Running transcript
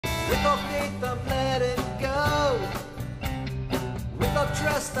With all faith I'm letting go. With all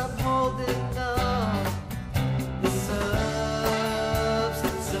trust I'm holding on. The substance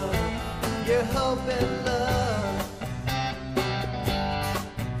of your hope and love.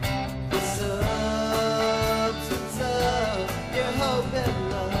 The substance of your hope and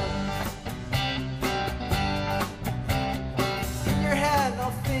love. In your hand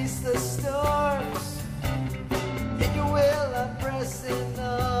I'll face the storms. In your will I'm pressing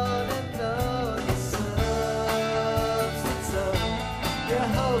on and on. The substance of your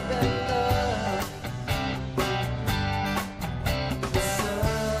hope and love. The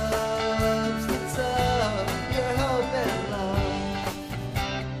substance of your hope and love.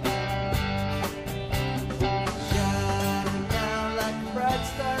 Shining down like a bright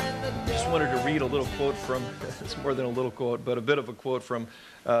star in the dark. Just wanted to read a little quote from, it's more than a little quote, but a bit of a quote from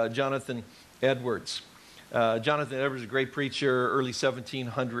Jonathan Edwards. Jonathan Edwards, a great preacher, early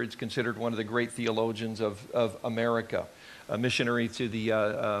 1700s, considered one of the great theologians of America, a missionary to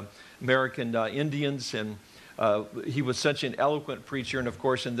the American Indians, and he was such an eloquent preacher. And of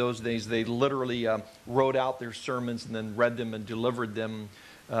course, in those days, they literally wrote out their sermons and then read them and delivered them.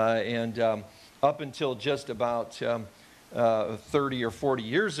 Up until just about 30 or 40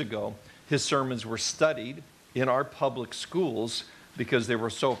 years ago, his sermons were studied in our public schools because they were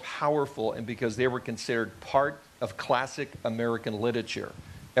so powerful and because they were considered part of classic American literature.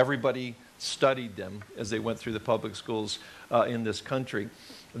 Everybody studied them as they went through the public schools in this country.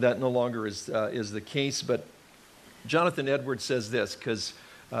 That no longer is the case, but Jonathan Edwards says this, because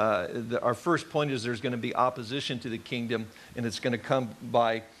our first point is there's going to be opposition to the kingdom, and it's going to come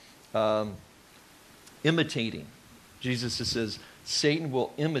by imitating. Jesus says, Satan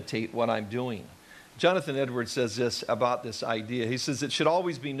will imitate what I'm doing. Jonathan Edwards says this about this idea. He says, it should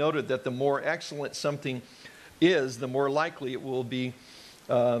always be noted that the more excellent something is, the more likely it will be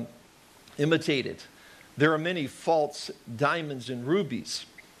imitated. There are many false diamonds and rubies,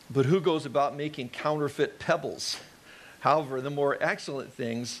 but who goes about making counterfeit pebbles? However, the more excellent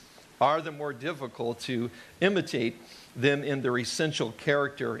things are the more difficult to imitate them in their essential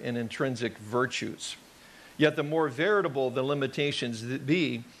character and intrinsic virtues. Yet the more veritable the limitations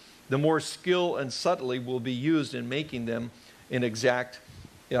be, the more skill and subtlety will be used in making them an exact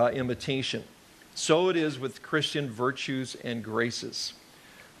imitation. So it is with Christian virtues and graces.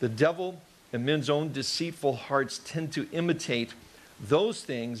 The devil and men's own deceitful hearts tend to imitate those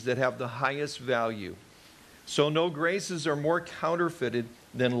things that have the highest value. So no graces are more counterfeited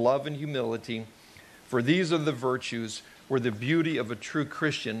than love and humility, for these are the virtues where the beauty of a true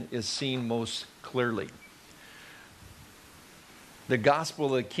Christian is seen most clearly. The gospel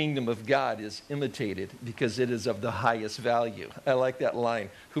of the kingdom of God is imitated because it is of the highest value. I like that line.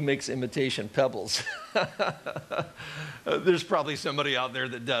 Who makes imitation pebbles? There's probably somebody out there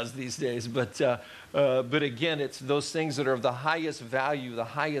that does these days. But again, it's those things that are of the highest value, the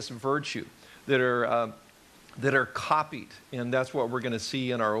highest virtue, that are copied. And that's what we're going to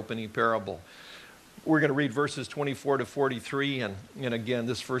see in our opening parable. We're going to read verses 24 to 43, and again,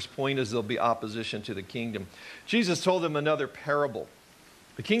 this first point is there'll be opposition to the kingdom. Jesus told them another parable.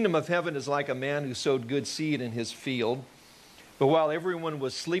 The kingdom of heaven is like a man who sowed good seed in his field, but while everyone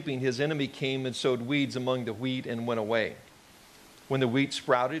was sleeping, his enemy came and sowed weeds among the wheat and went away. When the wheat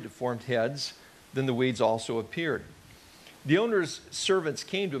sprouted, it formed heads, then the weeds also appeared. The owner's servants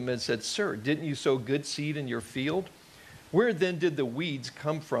came to him and said, "Sir, didn't you sow good seed in your field? Where then did the weeds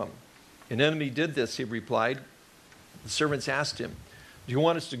come from?" "An enemy did this," he replied. The servants asked him, "Do you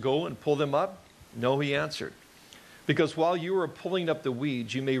want us to go and pull them up?" "No," he answered, "because while you are pulling up the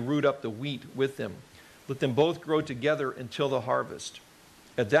weeds, you may root up the wheat with them. Let them both grow together until the harvest.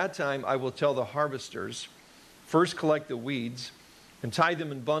 At that time, I will tell the harvesters, first collect the weeds and tie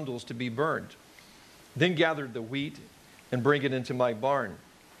them in bundles to be burned. Then gather the wheat and bring it into my barn."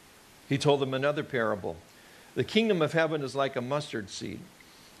 He told them another parable. The kingdom of heaven is like a mustard seed,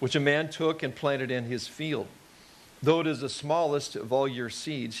 which a man took and planted in his field. Though it is the smallest of all your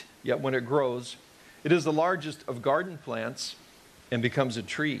seeds, yet when it grows, it is the largest of garden plants and becomes a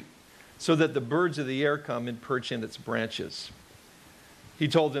tree, so that the birds of the air come and perch in its branches. He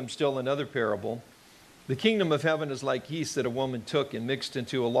told them still another parable. The kingdom of heaven is like yeast that a woman took and mixed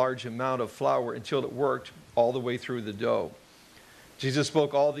into a large amount of flour until it worked all the way through the dough. Jesus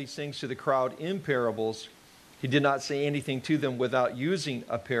spoke all these things to the crowd in parables. He did not say anything to them without using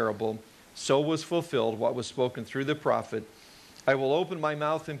a parable. So was fulfilled what was spoken through the prophet. "I will open my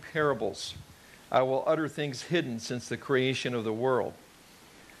mouth in parables. I will utter things hidden since the creation of the world."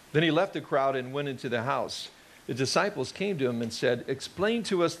 Then he left the crowd and went into the house. The disciples came to him and said, "Explain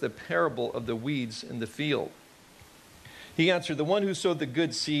to us the parable of the weeds in the field." He answered, the one who sowed the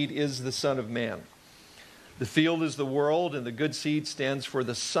good seed is the Son of Man. The field is the world, and the good seed stands for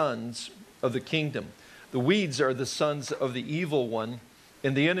the sons of the kingdom. The weeds are the sons of the evil one,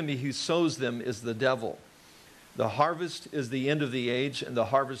 and the enemy who sows them is the devil. The harvest is the end of the age, and the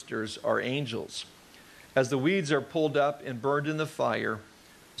harvesters are angels. As the weeds are pulled up and burned in the fire,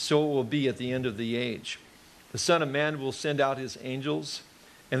 so it will be at the end of the age. The Son of Man will send out his angels,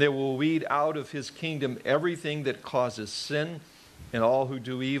 and they will weed out of his kingdom everything that causes sin and all who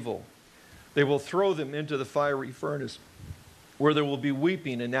do evil. They will throw them into the fiery furnace, where there will be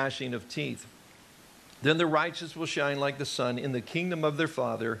weeping and gnashing of teeth. Then the righteous will shine like the sun in the kingdom of their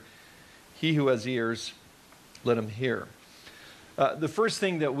Father. He who has ears, let him hear. The first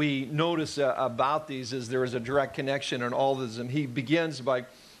thing that we notice about these is there is a direct connection in all of them. He begins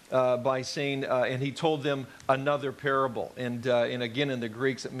by saying, and he told them another parable. And again, in the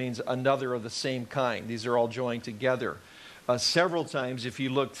Greeks, it means another of the same kind. These are all joined together. Several times, if you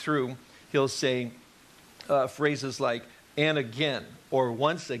look through, he'll say phrases like, and again, or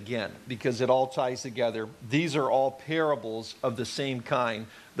once again, because it all ties together. These are all parables of the same kind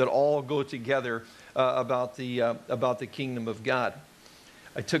that all go together about the kingdom of God.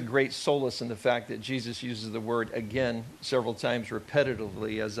 I took great solace in the fact that Jesus uses the word again several times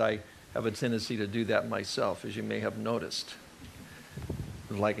repetitively, as I have a tendency to do that myself, as you may have noticed.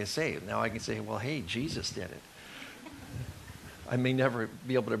 Like I say, now I can say, well, hey, Jesus did it. I may never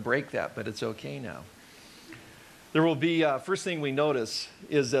be able to break that, but it's okay now. There will be, first thing we notice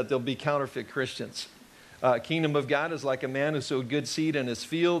is that there'll be counterfeit Christians. Kingdom of God is like a man who sowed good seed in his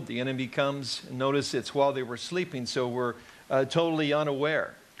field. The enemy comes, and notice it's while they were sleeping, so we're totally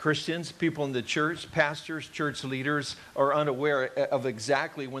unaware. Christians, people in the church, pastors, church leaders are unaware of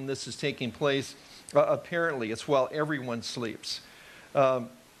exactly when this is taking place. Apparently, it's while everyone sleeps.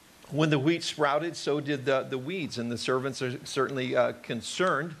 When the wheat sprouted, so did the weeds, and the servants are certainly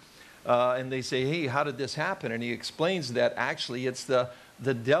concerned. And they say, hey, how did this happen? And he explains that actually it's the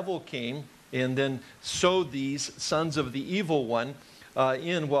devil came and then sowed these sons of the evil one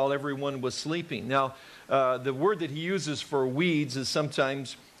in while everyone was sleeping. Now, the word that he uses for weeds is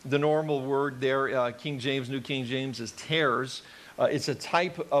sometimes the normal word there, King James, New King James, is tares. It's a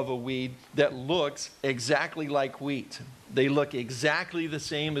type of a weed that looks exactly like wheat. They look exactly the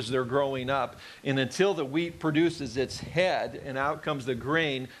same as they're growing up. And until the wheat produces its head and out comes the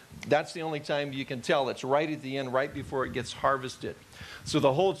grain, that's the only time you can tell. It's right at the end, right before it gets harvested. So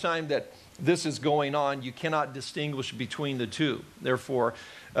the whole time that this is going on, you cannot distinguish between the two. Therefore,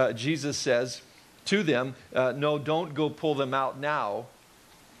 Jesus says to them, no, don't go pull them out now.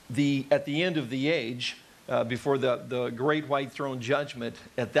 At the end of the age, before the great white throne judgment,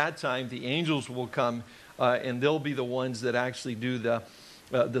 at that time the angels will come and they'll be the ones that actually do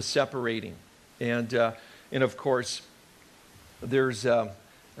the separating. And of course, there's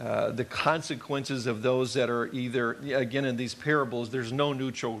the consequences of those that are either, again, in these parables, there's no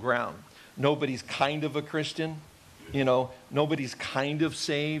neutral ground. Nobody's kind of a Christian. You know, nobody's kind of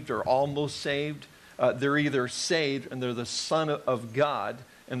saved or almost saved. They're either saved and they're the Son of God,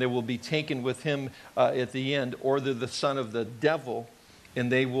 and they will be taken with him at the end, or they're the son of the devil,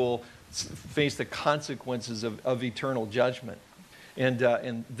 and they will face the consequences of eternal judgment.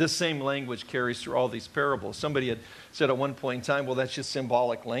 And this same language carries through all these parables. Somebody had said at one point in time, well, that's just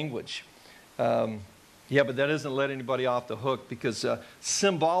symbolic language. Yeah, but that doesn't let anybody off the hook, because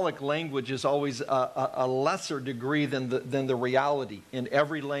symbolic language is always a lesser degree than the reality in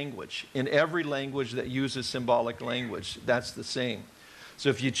every language. In every language that uses symbolic language, that's the same. So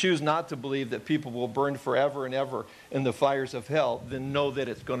if you choose not to believe that people will burn forever and ever in the fires of hell, then know that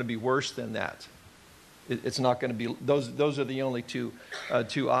it's going to be worse than that. It's not going to be, those are the only two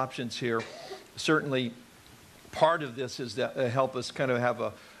options here. Certainly, part of this is to help us kind of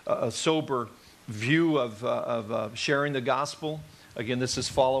have a sober view of sharing the gospel. Again, this is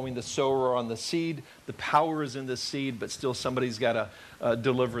following the sower on the seed. The power is in the seed, but still somebody's got to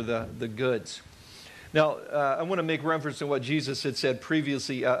deliver the goods. Now, I want to make reference to what Jesus had said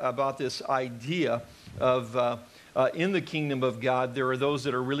previously about this idea of in the kingdom of God, there are those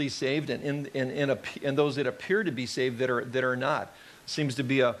that are really saved, and those that appear to be saved that are not. Seems to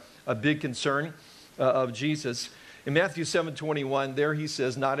be a big concern of Jesus. In Matthew 7:21, there he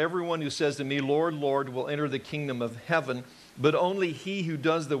says, not everyone who says to me, Lord, Lord, will enter the kingdom of heaven, but only he who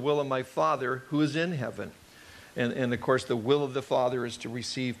does the will of my Father who is in heaven. And of course, the will of the Father is to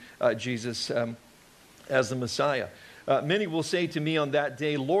receive Jesus as the Messiah. Many will say to me on that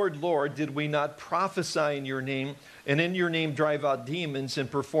day, Lord, Lord, did we not prophesy in your name, and in your name drive out demons and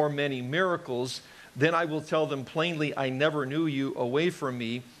perform many miracles? Then I will tell them plainly, I never knew you. Away from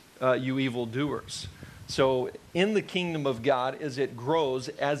me, you evildoers. So in the kingdom of God, as it grows,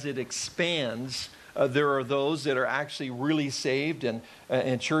 as it expands, there are those that are actually really saved,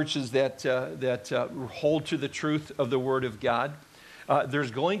 and churches that hold to the truth of the Word of God.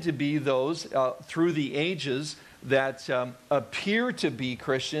 There's going to be those through the ages that appear to be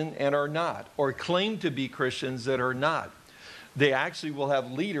Christian and are not, or claim to be Christians that are not. They actually will have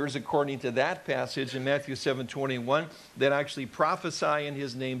leaders, according to that passage in Matthew 7:21, that actually prophesy in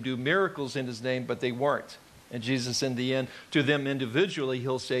his name, do miracles in his name, but they weren't. And Jesus, in the end, to them individually,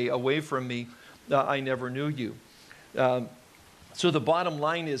 he'll say, away from me, I never knew you. So the bottom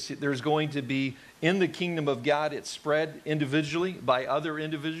line is there's going to be, in the kingdom of God, it's spread individually by other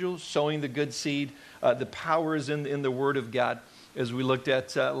individuals, sowing the good seed. The power is in the Word of God. As we looked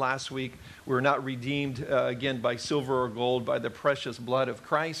at last week, we're not redeemed, again, by silver or gold, by the precious blood of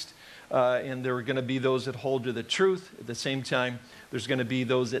Christ. And there are going to be those that hold to the truth. At the same time, there's going to be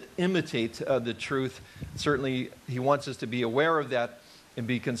those that imitate the truth. Certainly, he wants us to be aware of that and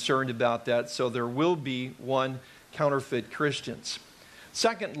be concerned about that. So there will be counterfeit Christians.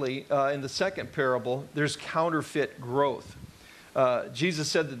 Secondly, in the second parable, there's counterfeit growth. Jesus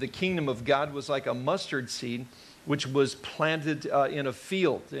said that the kingdom of God was like a mustard seed, which was planted in a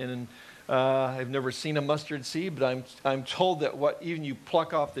field. And I've never seen a mustard seed, but I'm told that even you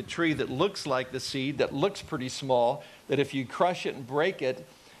pluck off the tree that looks like the seed, that looks pretty small, that if you crush it and break it,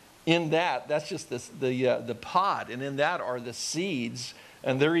 that's just the pod, and in that are the seeds,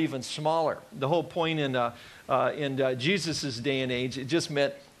 and they're even smaller. The whole point in Jesus' day and age, it just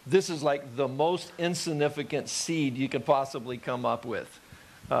meant this is like the most insignificant seed you could possibly come up with.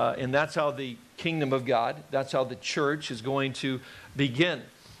 And that's how the kingdom of God, that's how the church is going to begin.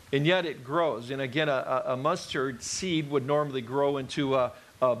 And yet it grows. And again, a mustard seed would normally grow into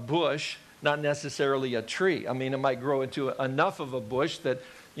a bush, not necessarily a tree. I mean, it might grow into enough of a bush that,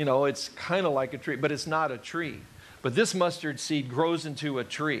 it's kind of like a tree, but it's not a tree. But this mustard seed grows into a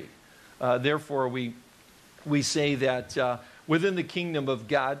tree. Therefore, we say that within the kingdom of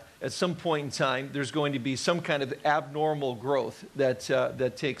God, at some point in time, there's going to be some kind of abnormal growth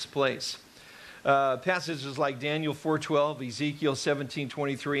that takes place. Passages like Daniel 4:12, Ezekiel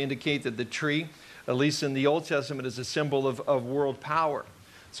 17:23 indicate that the tree, at least in the Old Testament, is a symbol of world power.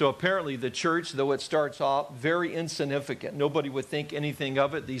 So apparently the church, though it starts off very insignificant, nobody would think anything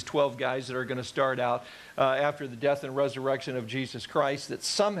of it, these 12 guys that are going to start out after the death and resurrection of Jesus Christ, that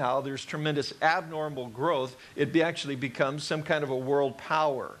somehow there's tremendous abnormal growth. It actually becomes some kind of a world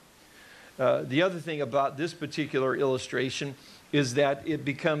power. The other thing about this particular illustration is that it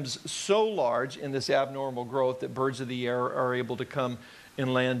becomes so large in this abnormal growth that birds of the air are able to come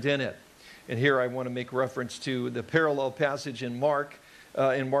and land in it. And here I want to make reference to the parallel passage in Mark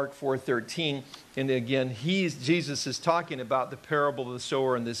 4:13. And again, Jesus is talking about the parable of the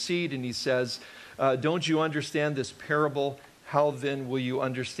sower and the seed, and he says, don't you understand this parable? How then will you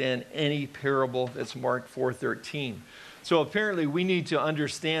understand any parable? That's Mark 4:13. So apparently we need to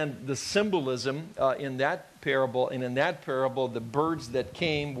understand the symbolism in that parable. And in that parable, the birds that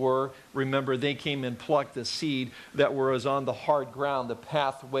came remember, they came and plucked the seed that was on the hard ground, the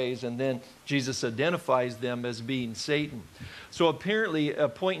pathways, and then Jesus identifies them as being Satan. So apparently a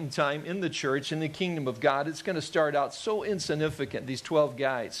point in time in the church, in the kingdom of God, it's going to start out so insignificant, these 12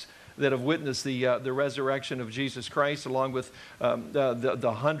 guys that have witnessed the resurrection of Jesus Christ, along with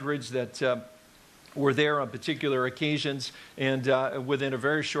the hundreds that were there on particular occasions, and within a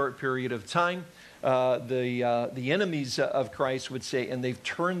very short period of time, the enemies of Christ would say, and they've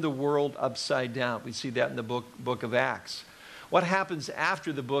turned the world upside down. We see that in the book of Acts. What happens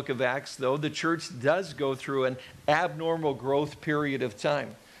after the book of Acts, though? The church does go through an abnormal growth period of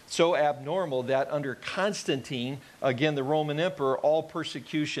time. So abnormal that under Constantine, again, the Roman emperor, all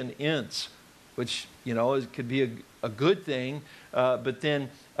persecution ends, which, it could be a good thing, but then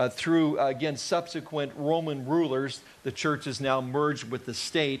through, again, subsequent Roman rulers, the church is now merged with the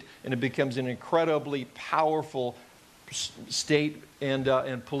state, and it becomes an incredibly powerful state and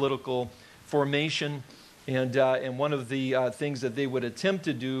political formation. And one of the things that they would attempt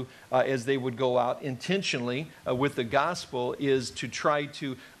to do as they would go out intentionally with the gospel is to try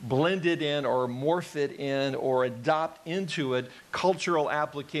to blend it in or morph it in or adopt into it cultural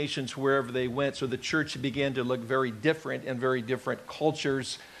applications wherever they went. So the church began to look very different in very different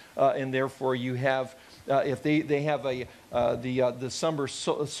cultures. And therefore you have, if they have the summer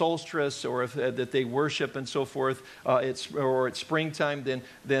solstice, or if that they worship and so forth, it's springtime,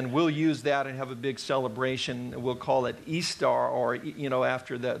 then we'll use that and have a big celebration. We'll call it Easter, or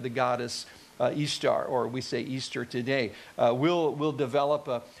after the goddess Easter, or we say Easter today. We'll develop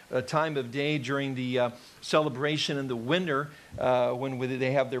a time of day during the celebration in the winter when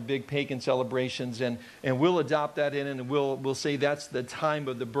they have their big pagan celebrations, and we'll adopt that in, and we'll say that's the time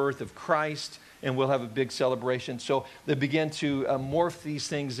of the birth of Christ, and we'll have a big celebration. So they begin to morph these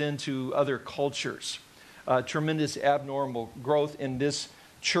things into other cultures. Tremendous abnormal growth in this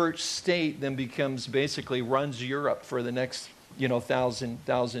church state then basically runs Europe for the next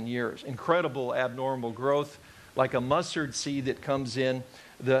thousand years. Incredible abnormal growth, like a mustard seed that comes in,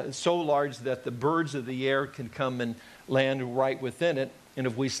 so large that the birds of the air can come and land right within it. And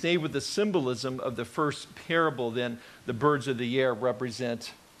if we stay with the symbolism of the first parable, then the birds of the air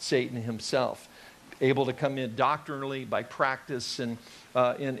represent Satan himself, able to come in doctrinally by practice and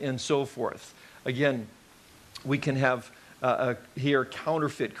so forth. Again, we can have here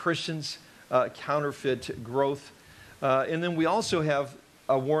counterfeit Christians, counterfeit growth. And then we also have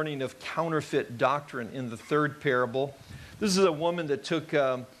a warning of counterfeit doctrine in the third parable. This is a woman that took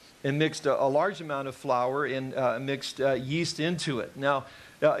and mixed a large amount of flour and mixed yeast into it. Now,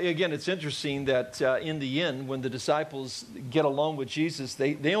 again, it's interesting that in the end, when the disciples get along with Jesus,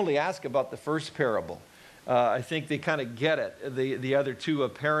 they only ask about the first parable. I think they kind of get it, the other two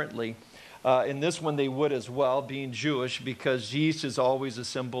apparently. In this one they would as well, being Jewish, because yeast is always a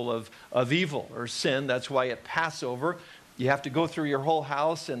symbol of evil or sin. That's why at Passover you have to go through your whole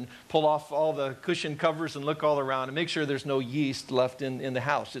house and pull off all the cushion covers and look all around and make sure there's no yeast left in the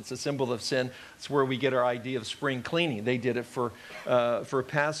house. It's a symbol of sin. It's where we get our idea of spring cleaning. They did it for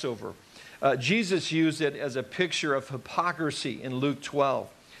Passover. Jesus used it as a picture of hypocrisy in Luke 12.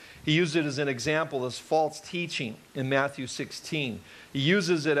 He used it as an example as false teaching in Matthew 16. He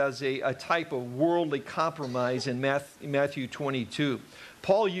uses it as a type of worldly compromise in Matthew 22.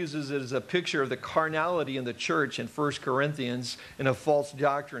 Paul uses it as a picture of the carnality in the church in 1 Corinthians and of false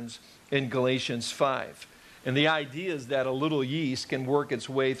doctrines in Galatians 5. And the idea is that a little yeast can work its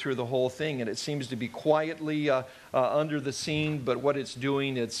way through the whole thing, and it seems to be quietly under the scene, but what it's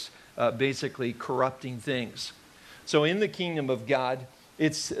doing, it's basically corrupting things. So in the kingdom of God,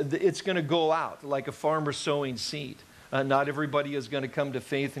 it's going to go out like a farmer sowing seed. Not everybody is going to come to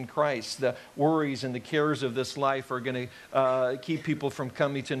faith in Christ. The worries and the cares of this life are going to keep people from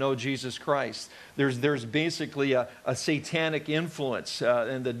coming to know Jesus Christ. There's basically a satanic influence,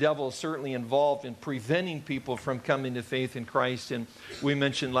 and the devil is certainly involved in preventing people from coming to faith in Christ. And we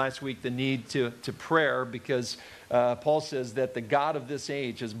mentioned last week the need to prayer, because Paul says that the God of this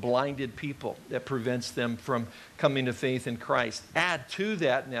age has blinded people, that prevents them from coming to faith in Christ. Add to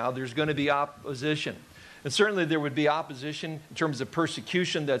that now, there's going to be opposition. And certainly there would be opposition in terms of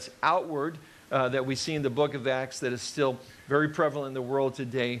persecution that's outward, that we see in the book of Acts, that is still very prevalent in the world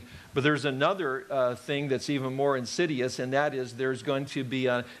today. But there's another thing that's even more insidious, and that is there's going to be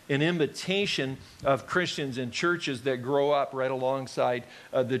an imitation of Christians and churches that grow up right alongside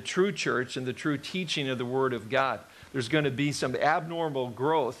the true church and the true teaching of the Word of God. There's going to be some abnormal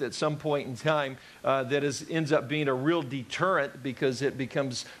growth at some point in time that ends up being a real deterrent, because it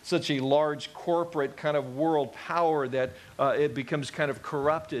becomes such a large corporate kind of world power that it becomes kind of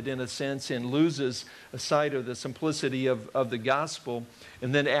corrupted in a sense and loses a sight of the simplicity of the gospel.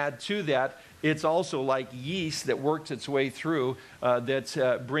 And then add to that, it's also like yeast that works its way through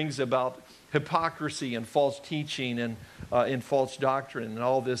that brings about hypocrisy and false teaching and false doctrine, and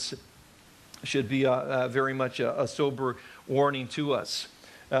all this should be very much a sober warning to us.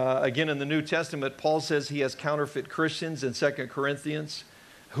 Again, in the New Testament, Paul says he has counterfeit Christians in 2 Corinthians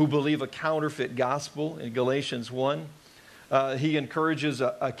who believe a counterfeit gospel in Galatians 1. He encourages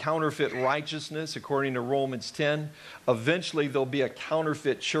a counterfeit righteousness according to Romans 10. Eventually, there'll be a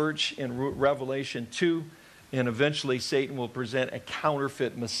counterfeit church in Revelation 2. And eventually, Satan will present a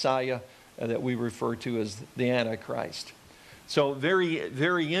counterfeit Messiah that we refer to as the Antichrist. So very,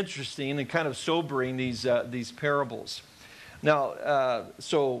 very interesting and kind of sobering, these parables. Now,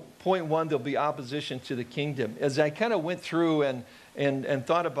 so point one, there'll be opposition to the kingdom. As I kind of went through and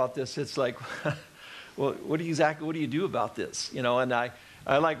thought about this, it's like, well, what do you do about this? You know, and I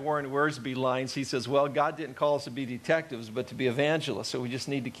like Warren Wiersbe lines. He says, well, God didn't call us to be detectives, but to be evangelists. So we just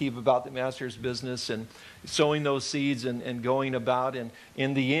need to keep about the master's business and sowing those seeds and going about. And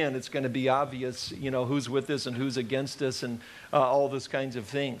in the end, it's going to be obvious, you know, who's with us and who's against us and all those kinds of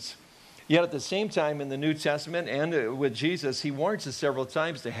things. Yet at the same time, in the New Testament and with Jesus, he warns us several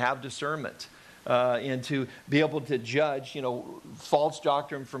times to have discernment. And to be able to judge, you know, false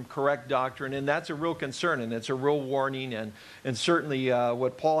doctrine from correct doctrine. And that's a real concern, and it's a real warning. And certainly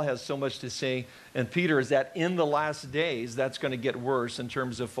what Paul has so much to say, and Peter, is that in the last days, that's going to get worse in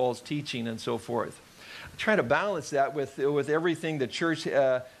terms of false teaching and so forth. try to balance that with everything the church,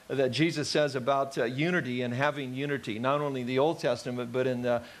 that Jesus says about unity and having unity, not only in the Old Testament, but in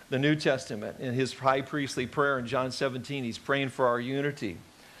the New Testament. In his high priestly prayer in John 17, he's praying for our unity.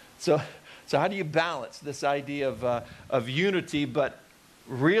 So how do you balance this idea of unity, but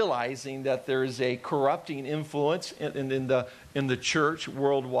realizing that there's a corrupting influence in the church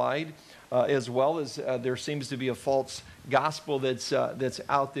worldwide, as well as there seems to be a false gospel that's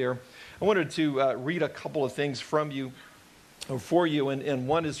out there? I wanted to read a couple of things from you, or for you, and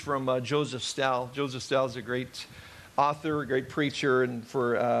one is from Joseph Stahl. Joseph Stahl is a great author, a great preacher, and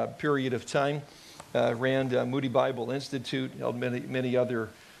for a period of time ran Moody Bible Institute, held many other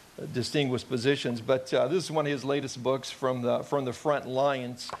distinguished positions. But this is one of his latest books from the front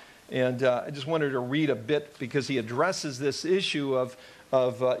lines, and I just wanted to read a bit because he addresses this issue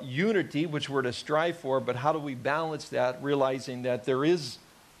of unity, which we're to strive for, but how do we balance that, realizing that there is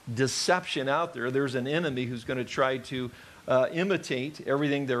deception out there. There's an enemy who's going to try to imitate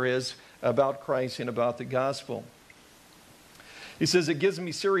everything there is about Christ and about the gospel. He says, it gives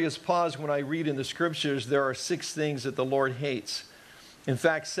me serious pause when I read in the scriptures there are 6 things that the Lord hates. In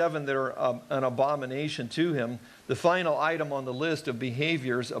fact, 7 that are an abomination to him. The final item on the list of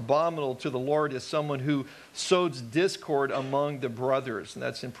behaviors abominable to the Lord is someone who sows discord among the brothers. And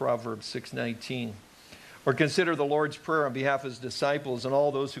that's in Proverbs 6:19. Or consider the Lord's prayer on behalf of his disciples and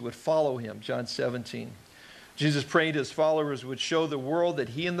all those who would follow him, John 17. Jesus prayed his followers would show the world that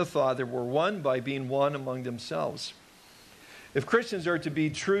he and the Father were one by being one among themselves. If Christians are to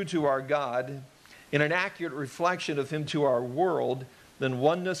be true to our God and an accurate reflection of him to our world, then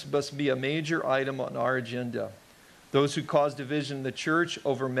oneness must be a major item on our agenda. Those who cause division in the church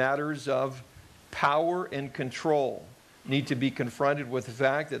over matters of power and control need to be confronted with the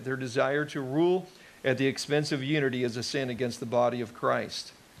fact that their desire to rule at the expense of unity is a sin against the body of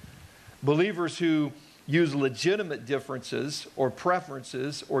Christ. Believers who use legitimate differences or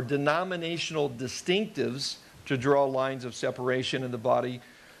preferences or denominational distinctives to draw lines of separation in the body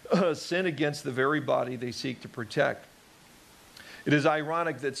sin against the very body they seek to protect. It is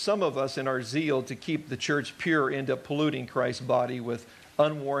ironic that some of us in our zeal to keep the church pure end up polluting Christ's body with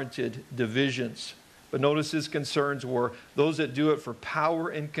unwarranted divisions. But notice his concerns were those that do it for power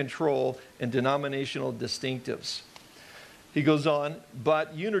and control and denominational distinctives. He goes on,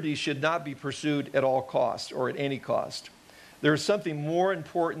 but unity should not be pursued at all costs or at any cost. There is something more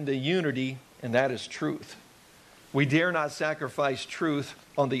important than unity, and that is truth. We dare not sacrifice truth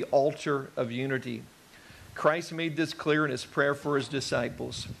on the altar of unity. Christ made this clear in his prayer for his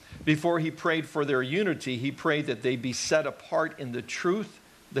disciples. Before he prayed for their unity, he prayed that they be set apart in the truth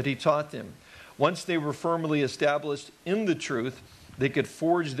that he taught them. Once they were firmly established in the truth, they could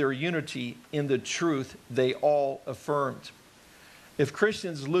forge their unity in the truth they all affirmed. If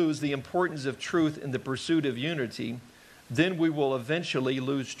Christians lose the importance of truth in the pursuit of unity, then we will eventually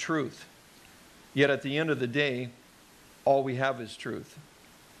lose truth. Yet at the end of the day, all we have is truth.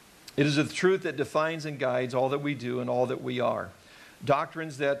 It is the truth that defines and guides all that we do and all that we are.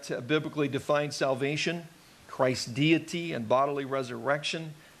 Doctrines that biblically define salvation, Christ's deity and bodily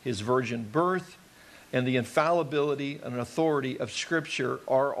resurrection, his virgin birth, and the infallibility and authority of Scripture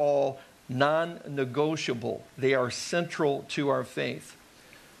are all non-negotiable. They are central to our faith.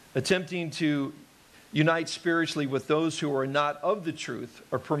 Attempting to unite spiritually with those who are not of the truth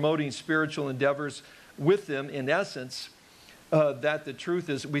or promoting spiritual endeavors with them, in essence, that the truth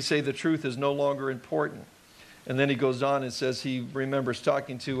is, we say the truth is no longer important. And then he goes on and says he remembers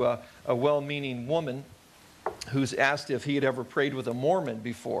talking to a well-meaning woman who's asked if he had ever prayed with a Mormon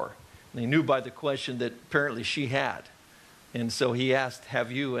before. And he knew by the question that apparently she had. And so he asked,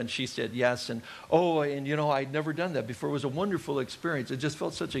 have you? And she said, yes. And, I'd never done that before. It was a wonderful experience. It just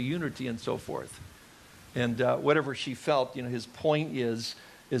felt such a unity and so forth. And whatever she felt, his point is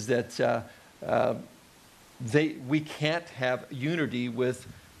that we can't have unity with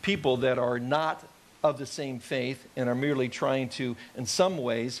people that are not of the same faith and are merely trying to, in some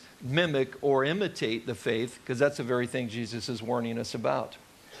ways, mimic or imitate the faith, because that's the very thing Jesus is warning us about.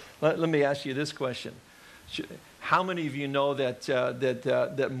 Let me ask you this question. How many of you know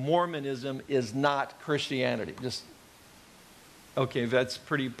that Mormonism is not Christianity? Okay, that's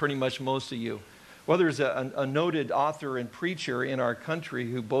pretty much most of you. Well, there's a noted author and preacher in our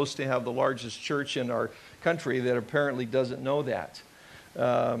country who boasts to have the largest church in our country that apparently doesn't know that.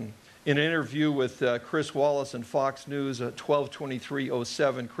 In an interview with Chris Wallace on Fox News,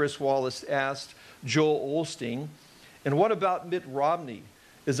 12/23/07, Chris Wallace asked Joel Osteen, and what about Mitt Romney?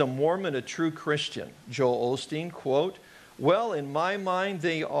 Is a Mormon a true Christian? Joel Osteen, quote, well, in my mind,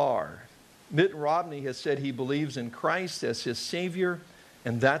 they are. Mitt Romney has said he believes in Christ as his Savior,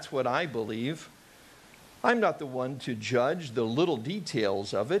 and that's what I believe. I'm not the one to judge the little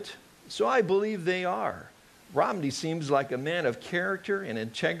details of it, so I believe they are. Romney seems like a man of character and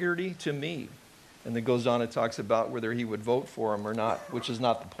integrity to me. And then goes on and talks about whether he would vote for him or not, which is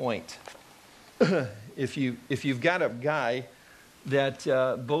not the point. If you've got a guy that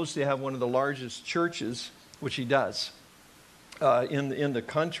boasts to have one of the largest churches, which he does, in the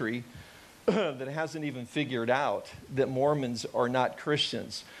country, that hasn't even figured out that Mormons are not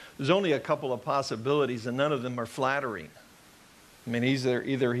Christians, there's only a couple of possibilities, and none of them are flattering. I mean,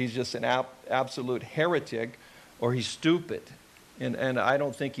 either he's just an absolute heretic, or he's stupid, and I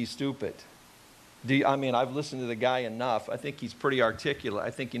don't think he's stupid. I mean, I've listened to the guy enough. I think he's pretty articulate. I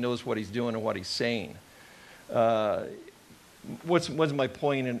think he knows what he's doing and what he's saying. What's my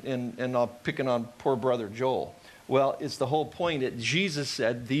point? And I'm picking on poor brother Joel. Well, it's the whole point that Jesus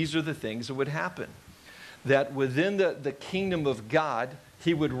said these are the things that would happen. That within the kingdom of God,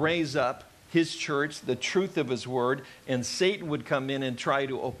 he would raise up his church, the truth of his word, and Satan would come in and try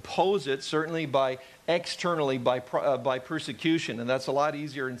to oppose it, certainly externally by persecution. And that's a lot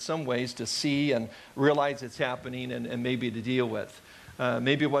easier in some ways to see and realize it's happening and maybe to deal with.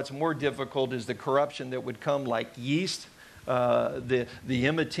 Maybe what's more difficult is the corruption that would come like yeast, the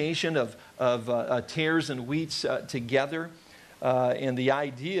imitation of tares and wheats together. And the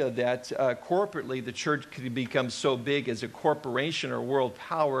idea that corporately the church could become so big as a corporation or world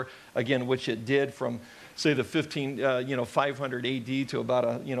power, again, which it did from, say, the 500 AD to about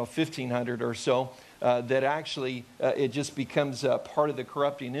 1500 or so, that actually it just becomes part of the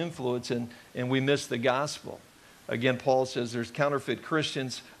corrupting influence, and we miss the gospel. Again, Paul says there's counterfeit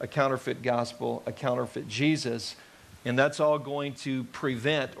Christians, a counterfeit gospel, a counterfeit Jesus, and that's all going to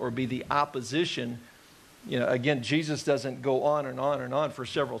prevent or be the opposition. Again, Jesus doesn't go on and on and on for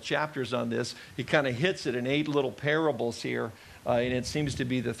several chapters on this. He kind of hits it in 8 little parables here, and it seems to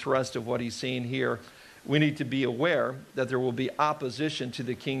be the thrust of what he's saying here. We need to be aware that there will be opposition to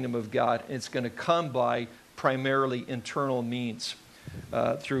the kingdom of God. It's going to come by primarily internal means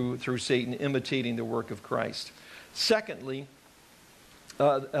through Satan imitating the work of Christ. Secondly,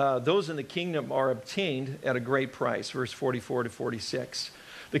 those in the kingdom are obtained at a great price, verse 44 to 46.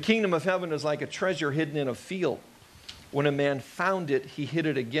 The kingdom of heaven is like a treasure hidden in a field. When a man found it, he hid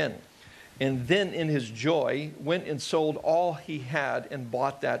it again. And then in his joy, went and sold all he had and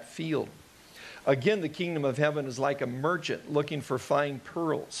bought that field. Again, the kingdom of heaven is like a merchant looking for fine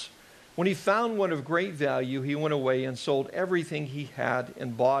pearls. When he found one of great value, he went away and sold everything he had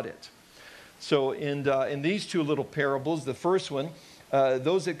and bought it. So in these 2 little parables, the first one,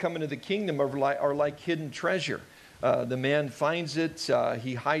 those that come into the kingdom are like hidden treasure. The man finds it,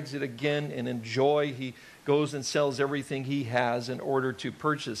 he hides it again, and in joy he goes and sells everything he has in order to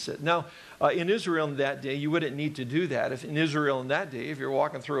purchase it. Now, in Israel in that day, you wouldn't need to do that. If in Israel in that day, if you're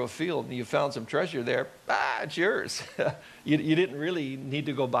walking through a field and you found some treasure there, it's yours. You didn't really need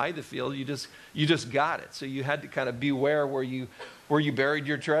to go buy the field. You just got it. So you had to kind of beware where you buried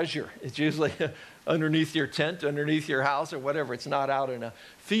your treasure. It's usually underneath your tent, underneath your house, or whatever. It's not out in a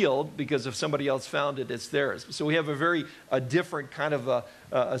field, because if somebody else found it, it's theirs. So we have a different kind of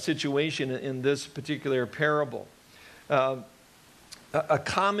a situation in this particular parable. A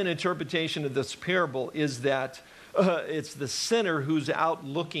common interpretation of this parable is that it's the sinner who's out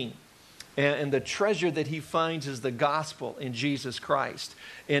looking, and the treasure that he finds is the gospel in Jesus Christ.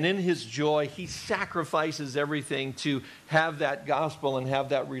 And in his joy, he sacrifices everything to have that gospel and have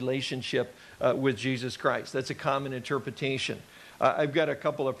that relationship with Jesus Christ. That's a common interpretation. I've got a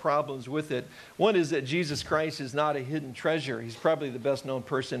couple of problems with it. One is that Jesus Christ is not a hidden treasure. He's probably the best known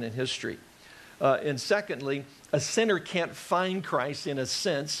person in history. And secondly, a sinner can't find Christ in a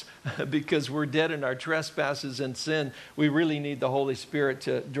sense because we're dead in our trespasses and sin. We really need the Holy Spirit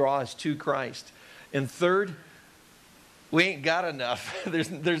to draw us to Christ. And third, we ain't got enough.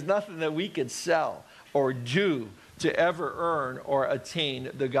 There's nothing that we could sell or do to ever earn or attain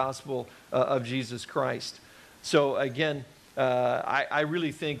the gospel of Jesus Christ. So again, I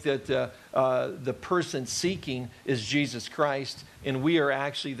really think that the person seeking is Jesus Christ, and we are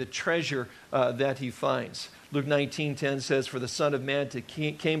actually the treasure that he finds. Luke 19:10 says, "For the Son of Man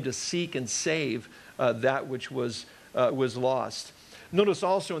came to seek and save that which was lost." Notice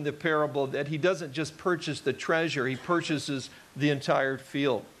also in the parable that he doesn't just purchase the treasure, he purchases the entire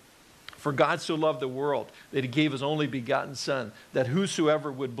field. For God so loved the world that he gave his only begotten Son, that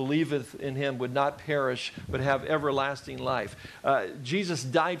whosoever would believeth in him would not perish, but have everlasting life. Jesus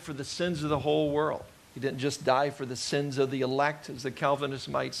died for the sins of the whole world. He didn't just die for the sins of the elect, as the Calvinists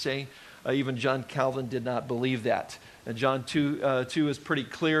might say. Even John Calvin did not believe that. And John 2 is pretty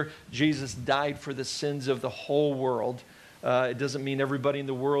clear. Jesus died for the sins of the whole world. It doesn't mean everybody in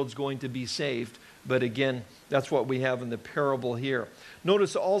the world is going to be saved. But again, that's what we have in the parable here.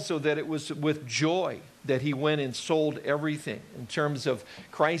 Notice also that it was with joy that he went and sold everything. In terms of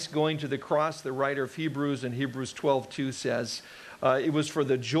Christ going to the cross, the writer of Hebrews in Hebrews 12:2 says, it was for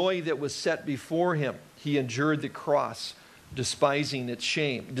the joy that was set before him. He endured the cross, despising its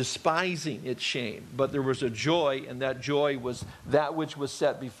shame. But there was a joy, and that joy was that which was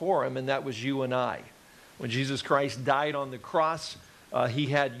set before him, and that was you and I. When Jesus Christ died on the cross, he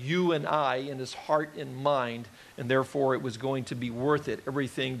had you and I in his heart and mind, and therefore it was going to be worth it,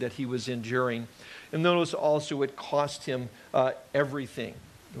 everything that he was enduring. And notice also it cost him everything.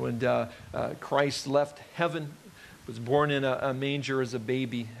 When Christ left heaven, was born in a manger as a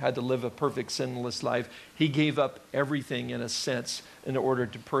baby, had to live a perfect sinless life, he gave up everything in a sense in order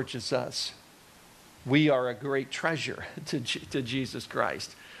to purchase us. We are a great treasure to Jesus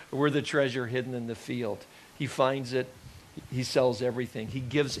Christ. We're the treasure hidden in the field. He finds it. He sells everything. He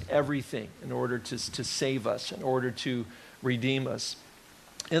gives everything in order to save us, in order to redeem us.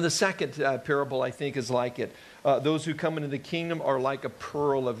 And the second parable, I think, is like it. Those who come into the kingdom are like a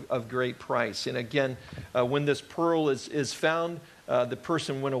pearl of great price. And again, when this pearl is found, the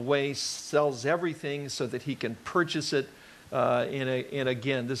person went away, sells everything so that he can purchase it. And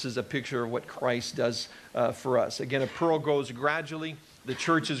again, this is a picture of what Christ does for us. Again, a pearl grows gradually. The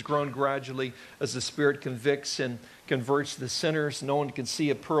church has grown gradually as the Spirit convicts and converts the sinners. No one can see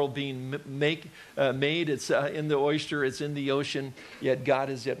a pearl being made. It's in the oyster. It's in the ocean. Yet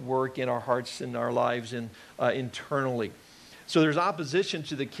God is at work in our hearts and our lives and internally. So there's opposition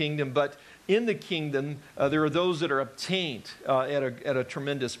to the kingdom, but in the kingdom, there are those that are obtained at a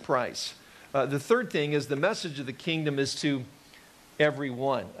tremendous price. The third thing is the message of the kingdom is to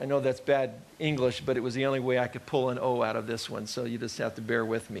everyone. I know that's bad English, but it was the only way I could pull an O out of this one, so you just have to bear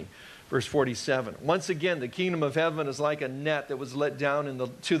with me. Verse 47, once again, the kingdom of heaven is like a net that was let down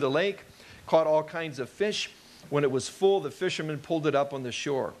to the lake, caught all kinds of fish. When it was full, the fishermen pulled it up on the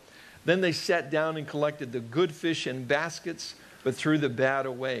shore. Then they sat down and collected the good fish in baskets, but threw the bad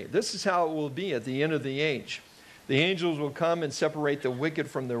away. This is how it will be at the end of the age. The angels will come and separate the wicked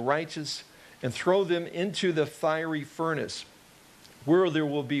from the righteous and throw them into the fiery furnace, where there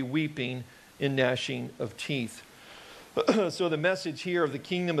will be weeping and gnashing of teeth. So the message here of the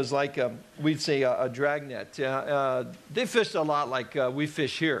kingdom is like, we'd say, a dragnet. They fished a lot like we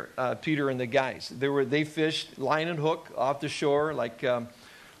fish here, Peter and the guys. They fished line and hook off the shore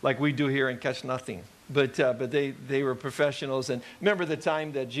like we do here and catch nothing. But they were professionals. And remember the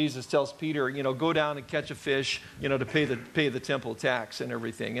time that Jesus tells Peter, go down and catch a fish, to pay the temple tax and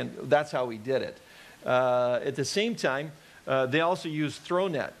everything. And that's how he did it. At the same time, they also use throw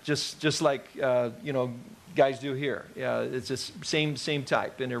net, just like guys do here. It's just same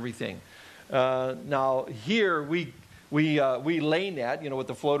type and everything. Now here we lay net, with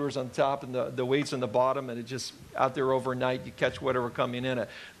the floaters on top and the weights on the bottom, and it just out there overnight you catch whatever coming in it.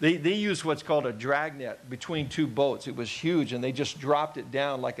 They use what's called a drag net between two boats. It was huge, and they just dropped it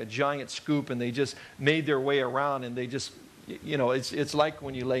down like a giant scoop, and they just made their way around, and they just it's like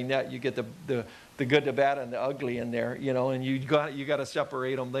when you lay net, you get the good, the bad, and the ugly in there, and you got to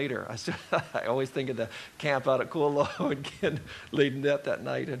separate them later. I always think of the camp out at Olelo and getting laid net that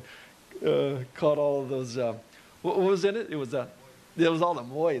night and caught all of those. What was in it? It was all the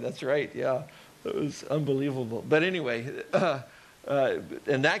moi. That's right. Yeah, it was unbelievable. But anyway,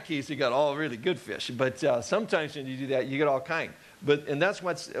 in that case, you got all really good fish. But sometimes when you do that, you get all kind. And that's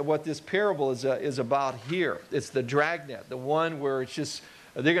what this parable is about here. It's the dragnet, the one where it's just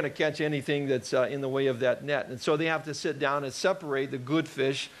they're going to catch anything that's in the way of that net. And so they have to sit down and separate the good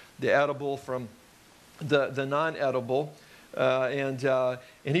fish, the edible, from the non-edible.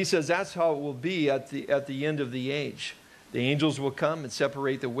 And he says that's how it will be at the end of the age. The angels will come and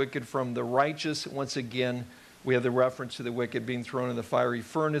separate the wicked from the righteous. Once again, we have the reference to the wicked being thrown in the fiery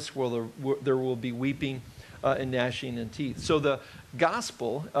furnace where there will be weeping and gnashing of teeth. So the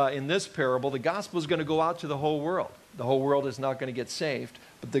gospel in this parable, the gospel is going to go out to the whole world. The whole world is not going to get saved,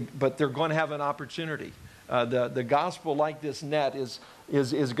 but they're going to have an opportunity. The gospel, like this net, is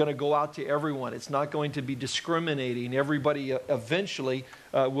going to go out to everyone. It's not going to be discriminating. Everybody eventually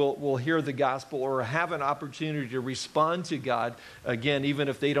will hear the gospel or have an opportunity to respond to God. Again, even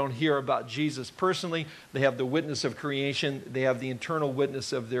if they don't hear about Jesus personally, they have the witness of creation. They have the internal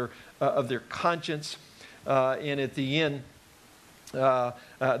witness of their conscience. And at the end,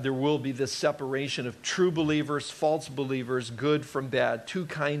 there will be this separation of true believers, false believers, good from bad, two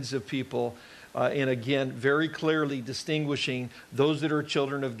kinds of people. And again, very clearly distinguishing those that are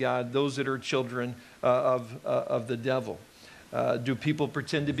children of God, those that are children of the devil. Do people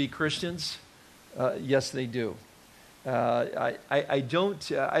pretend to be Christians? Yes, they do. I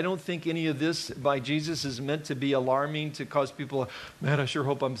don't think any of this by Jesus is meant to be alarming, to cause people, man, I sure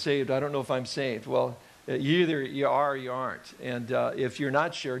hope I'm saved. I don't know if I'm saved. Well, either you are or you aren't. And if you're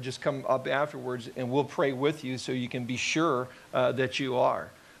not sure, just come up afterwards and we'll pray with you so you can be sure that you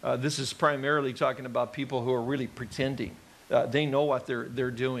are. This is primarily talking about people who are really pretending. They know what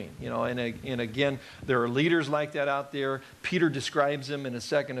they're doing, you know, and again, there are leaders like that out there. Peter describes them in a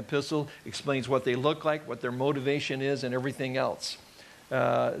second epistle, explains what they look like, what their motivation is, and everything else.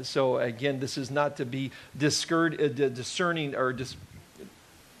 So again, this is not to be discerning or think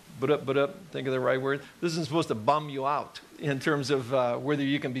of the right word. This isn't supposed to bum you out in terms of whether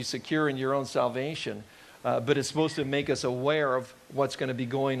you can be secure in your own salvation, but it's supposed to make us aware of what's going to be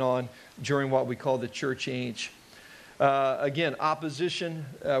going on during what we call the church age. Again, opposition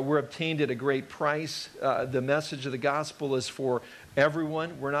were obtained at a great price. The message of the gospel is for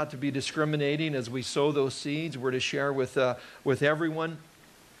everyone. We're not to be discriminating as we sow those seeds. We're to share with everyone.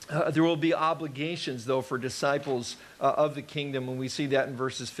 There will be obligations, though, for disciples of the kingdom, and we see that in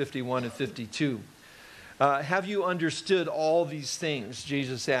verses 51 and 52. Have you understood all these things?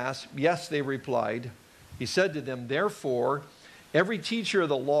 Jesus asked. Yes, they replied. He said to them, therefore, every teacher of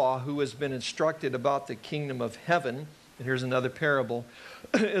the law who has been instructed about the kingdom of heaven, and here's another parable,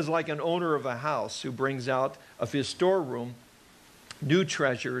 is like an owner of a house who brings out of his storeroom new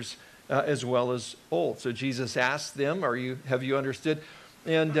treasures as well as old. So Jesus asked them, have you understood?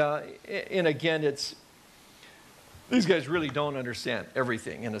 And again, these guys really don't understand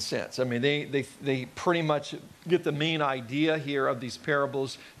everything in a sense. I mean, they pretty much get the main idea here of these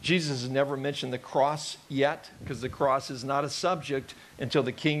parables. Jesus has never mentioned the cross yet, because the cross is not a subject until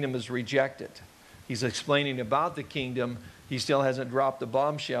the kingdom is rejected. He's explaining about the kingdom. He still hasn't dropped the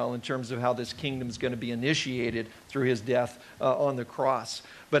bombshell in terms of how this kingdom is going to be initiated through his death on the cross.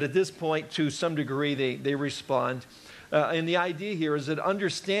 But at this point, to some degree, they respond. And the idea here is that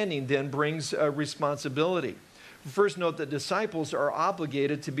understanding then brings responsibility. First, note that disciples are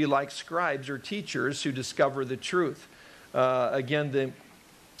obligated to be like scribes or teachers who discover the truth. Again,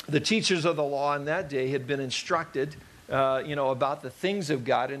 the teachers of the law in that day had been instructed, about the things of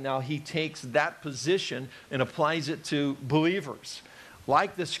God, and now he takes that position and applies it to believers.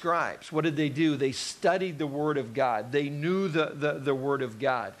 Like the scribes, what did they do? They studied the Word of God. They knew the Word of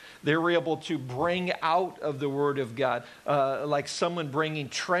God. They were able to bring out of the Word of God, like someone bringing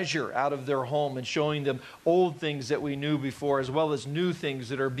treasure out of their home and showing them old things that we knew before, as well as new things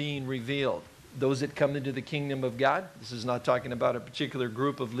that are being revealed. Those that come into the kingdom of God, this is not talking about a particular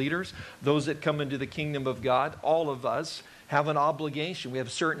group of leaders. Those that come into the kingdom of God, all of us, have an obligation. We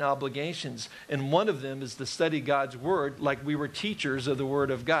have certain obligations. And one of them is to study God's Word like we were teachers of the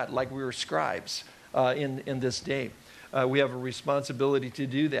Word of God, like we were scribes in this day. We have a responsibility to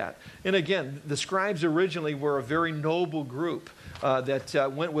do that. And again, the scribes originally were a very noble group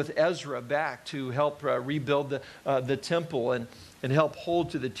that went with Ezra back to help rebuild the temple and help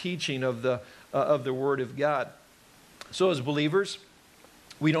hold to the teaching of the Word of God. So as believers,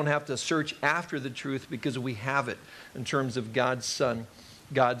 we don't have to search after the truth because we have it in terms of God's Son,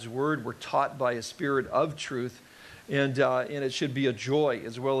 God's Word. We're taught by a spirit of truth, and it should be a joy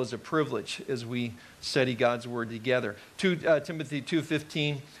as well as a privilege as we study God's Word together. Timothy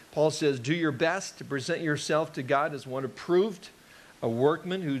 2:15, Paul says, do your best to present yourself to God as one approved, a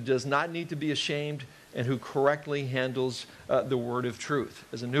workman who does not need to be ashamed, and who correctly handles the word of truth.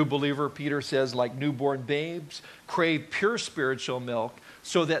 As a new believer, Peter says, like newborn babes, crave pure spiritual milk,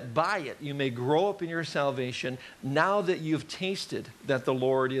 so that by it you may grow up in your salvation, now that you've tasted that the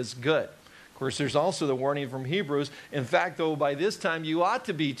Lord is good. Of course, there's also the warning from Hebrews. In fact, though, by this time you ought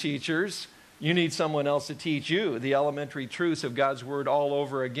to be teachers, you need someone else to teach you the elementary truths of God's Word all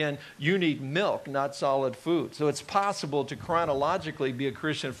over again. You need milk, not solid food. So it's possible to chronologically be a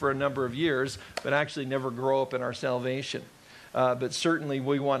Christian for a number of years, but actually never grow up in our salvation. But certainly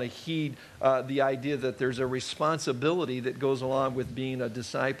we want to heed the idea that there's a responsibility that goes along with being a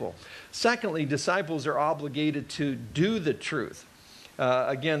disciple. Secondly, disciples are obligated to do the truth.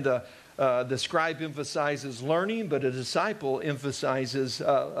 Again, the scribe emphasizes learning, but a disciple emphasizes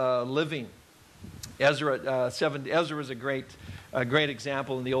living. Ezra is a great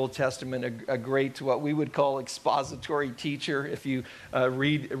example in the Old Testament, a great, what we would call expository teacher. If you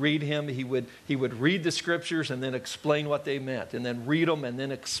read him, he would read the scriptures and then explain what they meant, and then read them and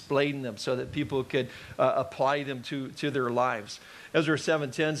then explain them so that people could apply them to their lives. Ezra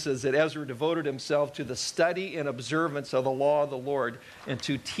 7:10 says that Ezra devoted himself to the study and observance of the law of the Lord and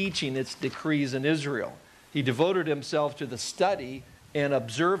to teaching its decrees in Israel. He devoted himself to the study and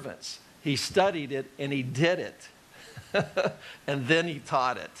observance. He studied it and he did it. and then he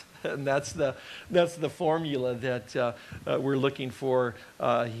taught it. And that's the formula that we're looking for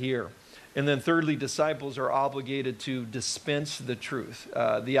here. And then thirdly, disciples are obligated to dispense the truth.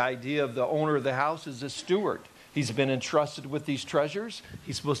 The idea of the owner of the house is a steward. He's been entrusted with these treasures.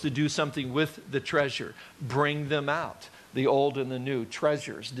 He's supposed to do something with the treasure, bring them out, the old and the new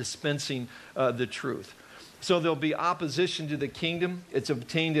treasures, dispensing the truth. So there'll be opposition to the kingdom. It's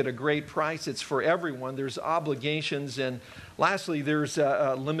obtained at a great price. It's for everyone. There's obligations. And lastly, there's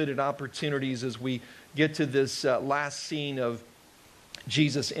limited opportunities as we get to this last scene of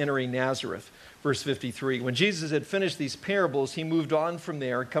Jesus entering Nazareth. Verse 53, when Jesus had finished these parables, he moved on from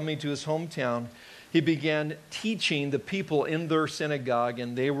there, coming to his hometown. He began teaching the people in their synagogue,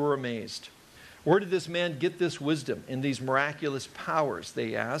 and they were amazed. Where did this man get this wisdom and these miraculous powers,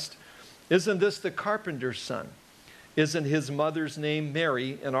 they asked. Isn't this the carpenter's son? Isn't his mother's name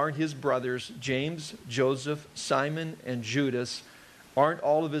Mary, and aren't his brothers James, Joseph, Simon, and Judas? Aren't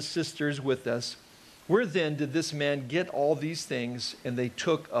all of his sisters with us? Where then did this man get all these things? And they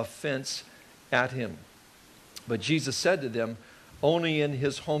took offense at him. But Jesus said to them, only in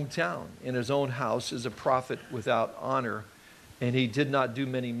his hometown, in his own house, is a prophet without honor. And he did not do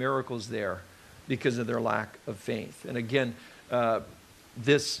many miracles there because of their lack of faith. And again,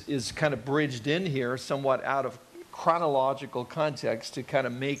 this is kind of bridged in here, somewhat out of chronological context, to kind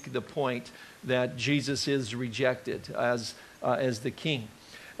of make the point that Jesus is rejected as the king.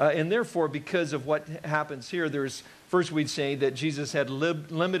 And therefore, because of what happens here, first we'd say that Jesus had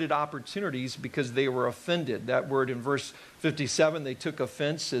limited opportunities because they were offended. That word in verse 57, they took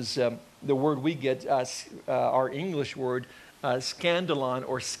offense, is the word we get, our English word, scandalon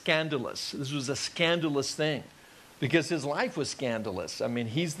or scandalous. This was a scandalous thing because his life was scandalous. I mean,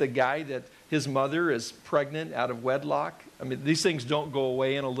 he's the guy that his mother is pregnant out of wedlock. I mean, these things don't go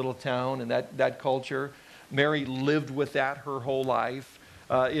away in a little town and that culture. Mary lived with that her whole life.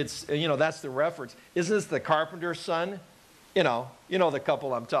 That's the reference. Isn't this the carpenter's son? You know the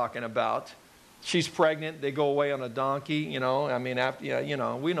couple I'm talking about. She's pregnant. They go away on a donkey. I mean, after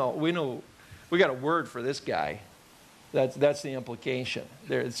we know, we got a word for this guy. That's the implication.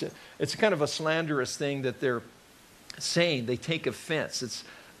 It's kind of a slanderous thing that they're saying. They take offense.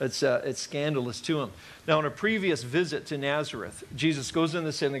 It's scandalous to them. Now, in a previous visit to Nazareth, Jesus goes in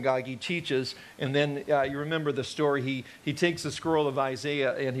the synagogue, he teaches, and then you remember the story. He takes the scroll of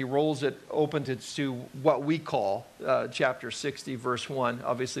Isaiah and he rolls it open to what we call chapter 60, verse 1.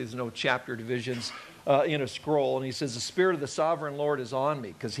 Obviously, there's no chapter divisions in a scroll. And he says, the Spirit of the Sovereign Lord is on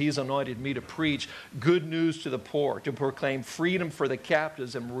me because he's anointed me to preach good news to the poor, to proclaim freedom for the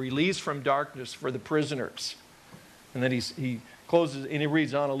captives and release from darkness for the prisoners. And then he closes, and he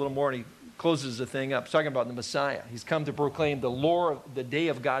reads on a little more, and he closes the thing up. He's talking about the Messiah. He's come to proclaim the day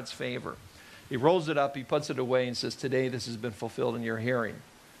of God's favor. He rolls it up, he puts it away, and says, today this has been fulfilled in your hearing.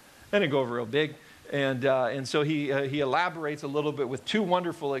 And it go over real big. And so he elaborates a little bit with two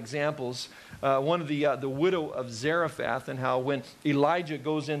wonderful examples. One of the widow of Zarephath, and how when Elijah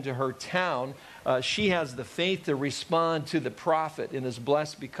goes into her town, she has the faith to respond to the prophet and is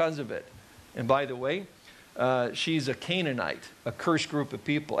blessed because of it. And by the way, she's a Canaanite, a cursed group of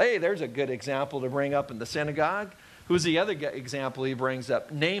people. Hey, there's a good example to bring up in the synagogue. Who's the other example he brings up?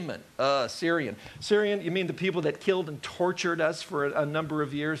 Naaman, Syrian. Syrian, you mean the people that killed and tortured us for a number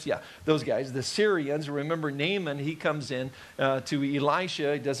of years? Yeah, those guys. The Syrians, remember Naaman, he comes in to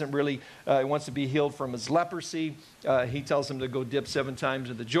Elisha. He doesn't really, he wants to be healed from his leprosy. He tells him to go dip 7 times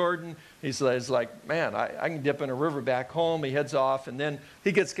in the Jordan. He's like, man, I can dip in a river back home. He heads off, and then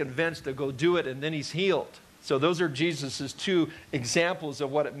he gets convinced to go do it, and then he's healed. So those are Jesus' two examples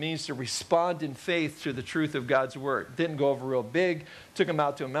of what it means to respond in faith to the truth of God's word. Didn't go over real big. Took him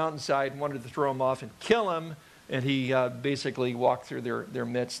out to a mountainside and wanted to throw him off and kill him. And he basically walked through their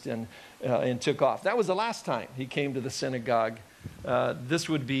midst and took off. That was the last time he came to the synagogue. This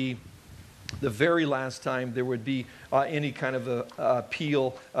would be the very last time there would be any kind of a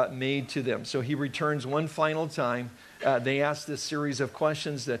appeal made to them. So he returns one final time. They ask this series of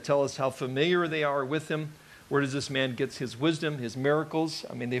questions that tell us how familiar they are with him. Where does this man get his wisdom, his miracles?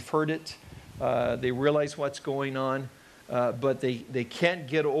 I mean, they've heard it. They realize what's going on. But they can't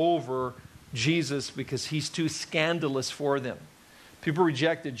get over Jesus because he's too scandalous for them. People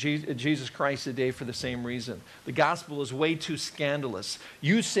rejected Jesus Christ today for the same reason. The gospel is way too scandalous.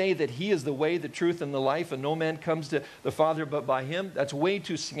 You say that he is the way, the truth, and the life, and no man comes to the Father but by him. That's way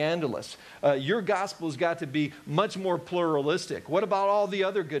too scandalous. Your gospel's got to be much more pluralistic. What about all the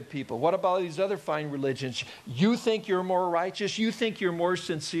other good people? What about these other fine religions? You think you're more righteous? You think you're more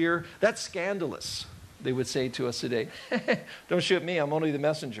sincere? That's scandalous, they would say to us today. Don't shoot me, I'm only the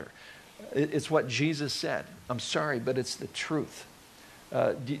messenger. It's what Jesus said. I'm sorry, but it's the truth.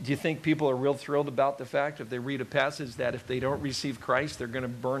 Do you think people are real thrilled about the fact if they read a passage that if they don't receive Christ, they're going to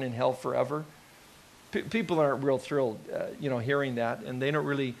burn in hell forever? People aren't real thrilled, hearing that, and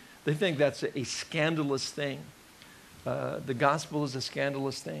they think that's a scandalous thing. The gospel is a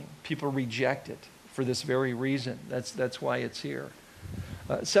scandalous thing. People reject it for this very reason. That's why it's here.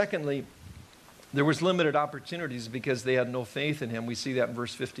 Secondly, there was limited opportunities because they had no faith in him. We see that in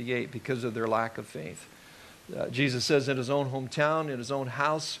verse 58, because of their lack of faith. Jesus says in his own hometown, in his own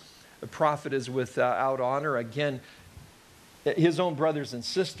house, a prophet is without honor. Again, his own brothers and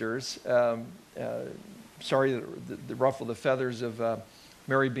sisters, sorry to ruffle the feathers of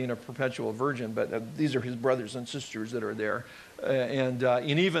Mary being a perpetual virgin, but these are his brothers and sisters that are there. And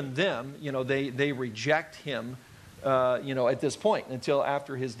even them, they reject him, at this point until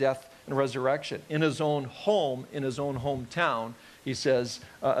after his death and resurrection. In his own home, in his own hometown, he says,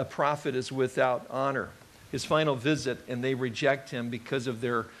 a prophet is without honor. His final visit, and they reject him because of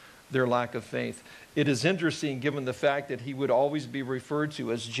their lack of faith. It is interesting given the fact that he would always be referred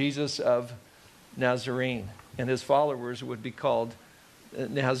to as Jesus of Nazarene, and his followers would be called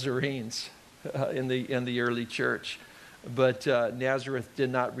Nazarenes in the early church. But Nazareth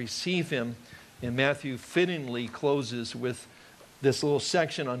did not receive him, and Matthew fittingly closes with this little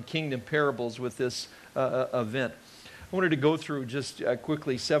section on kingdom parables with this event. I wanted to go through just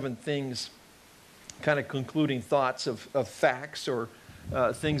quickly 7 things, kind of concluding thoughts of facts or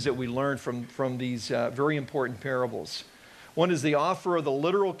things that we learned from these very important parables. One is the offer of the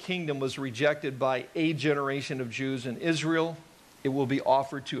literal kingdom was rejected by a generation of Jews in Israel. It will be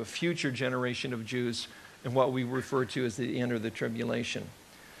offered to a future generation of Jews in what we refer to as the end of the tribulation.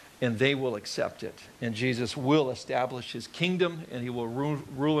 And they will accept it. And Jesus will establish his kingdom, and he will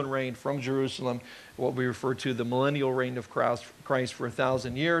rule and reign from Jerusalem, what we refer to the millennial reign of Christ for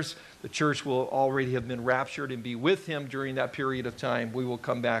 1,000 years. The church will already have been raptured and be with him during that period of time. We will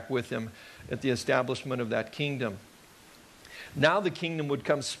come back with him at the establishment of that kingdom. Now the kingdom would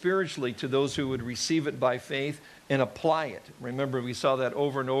come spiritually to those who would receive it by faith and apply it. Remember, we saw that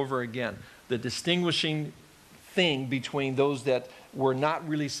over and over again. The distinguishing thing between those that were not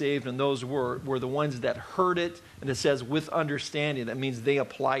really saved and those were the ones that heard it, and it says with understanding. That means they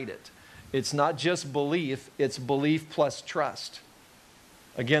applied it. It's not just belief, it's belief plus trust.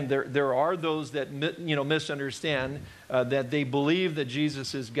 Again, there are those that misunderstand that they believe that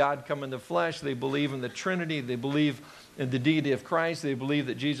Jesus is God come in the flesh. They believe in the Trinity. They believe in the deity of Christ. They believe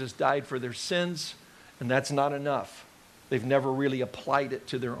that Jesus died for their sins, and that's not enough. They've never really applied it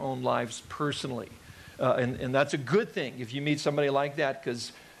to their own lives personally. And that's a good thing if you meet somebody like that,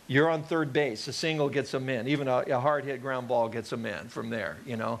 because you're on third base. A single gets them in. Even a hard hit ground ball gets them in from there.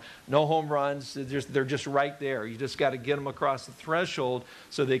 No home runs. They're just right there. You just got to get them across the threshold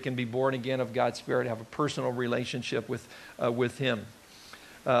so they can be born again of God's Spirit, have a personal relationship with him.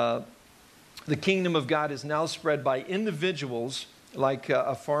 The kingdom of God is now spread by individuals like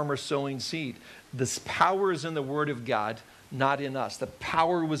a farmer sowing seed. This power is in the Word of God, not in us. The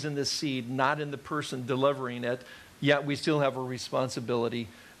power was in the seed, not in the person delivering it. Yet we still have a responsibility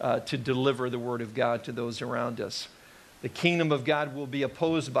to deliver the Word of God to those around us. The kingdom of God will be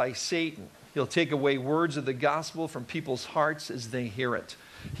opposed by Satan. He'll take away words of the gospel from people's hearts as they hear it.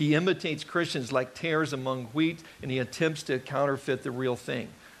 He imitates Christians like tares among wheat, and he attempts to counterfeit the real thing.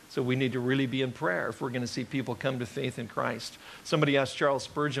 So we need to really be in prayer if we're going to see people come to faith in Christ. Somebody asked Charles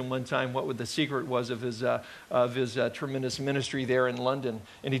Spurgeon one time what the secret was of his tremendous ministry there in London.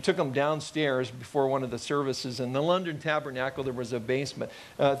 And he took them downstairs before one of the services. In the London Tabernacle, there was a basement.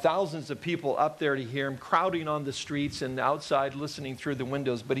 Thousands of people up there to hear him, crowding on the streets and outside listening through the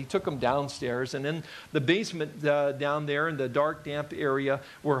windows. But he took them downstairs. And in the basement down there in the dark, damp area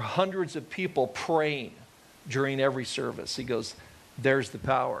were hundreds of people praying during every service. He goes, there's the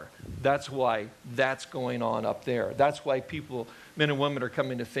power. That's why that's going on up there. That's why people, men and women, are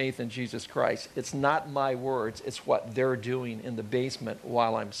coming to faith in Jesus Christ. It's not my words. It's what they're doing in the basement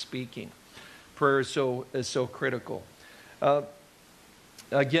while I'm speaking. Prayer is so critical.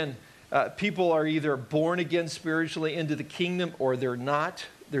 People are either born again spiritually into the kingdom or they're not.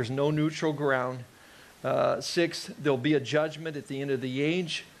 There's no neutral ground. 6, there'll be a judgment at the end of the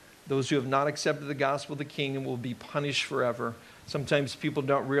age. Those who have not accepted the gospel of the kingdom will be punished forever. Sometimes people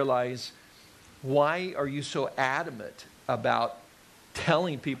don't realize, why are you so adamant about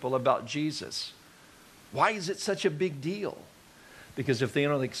telling people about Jesus? Why is it such a big deal? Because if they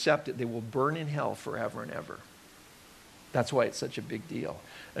don't accept it, they will burn in hell forever and ever. That's why it's such a big deal.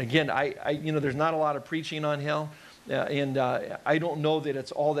 Again, there's not a lot of preaching on hell, and I don't know that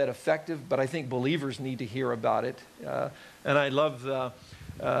it's all that effective, but I think believers need to hear about it. And I love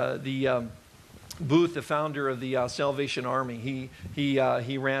Booth, the founder of the Salvation Army,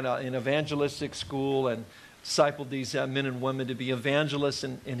 he ran an evangelistic school and discipled these men and women to be evangelists.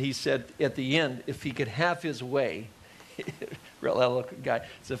 And he said at the end, if he could have his way, real eloquent guy,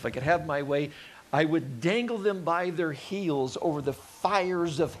 so if I could have my way, I would dangle them by their heels over the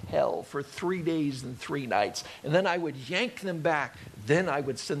fires of hell for 3 days and 3 nights. And then I would yank them back. Then I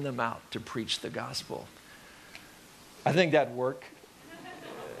would send them out to preach the gospel. I think that'd work.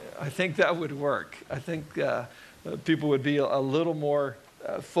 I think that would work. I think people would be a little more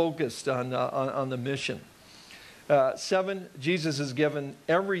focused on the mission. 7, Jesus has given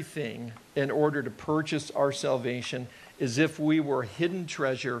everything in order to purchase our salvation as if we were hidden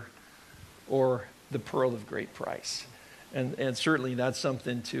treasure or the pearl of great price. And certainly that's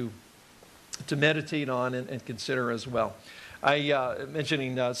something to meditate on and consider as well.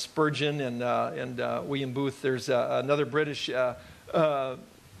 Mentioning Spurgeon and William Booth, there's another British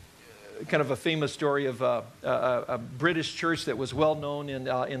kind of a famous story of a British church that was well known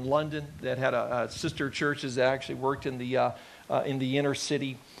in London that had a sister churches that actually worked in the inner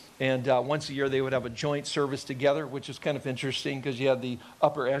city. And once a year they would have a joint service together, which is kind of interesting because you had the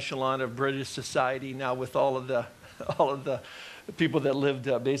upper echelon of British society now with all of the people that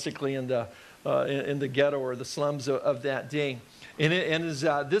lived basically in the ghetto or the slums of that day. And as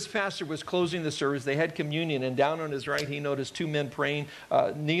this pastor was closing the service, they had communion, and down on his right he noticed 2 men praying,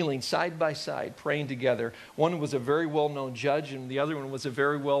 kneeling side by side, praying together. One was a very well-known judge, and the other one was a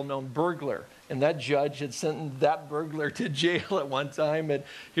very well-known burglar. And that judge had sent that burglar to jail at one time, and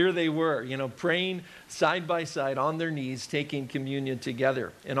here they were, praying side by side on their knees, taking communion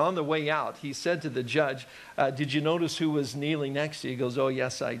together. And on the way out, he said to the judge, did you notice who was kneeling next to you? He goes, oh,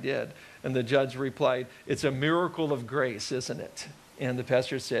 yes, I did. And the judge replied, it's a miracle of grace, isn't it? And the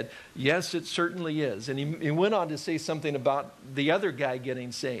pastor said, yes, it certainly is. And he went on to say something about the other guy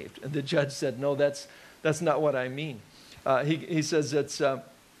getting saved. And the judge said, no, that's not what I mean. He says it's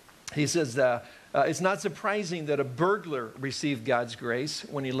not surprising that a burglar received God's grace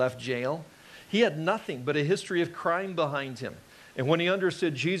when he left jail. He had nothing but a history of crime behind him. And when he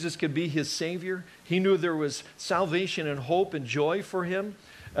understood Jesus could be his Savior, he knew there was salvation and hope and joy for him.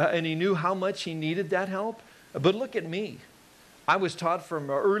 And he knew how much he needed that help. But look at me. I was taught from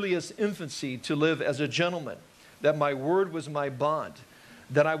earliest infancy to live as a gentleman, that my word was my bond,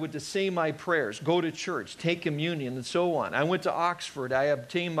 that I would to say my prayers, go to church, take communion, and so on. I went to Oxford. I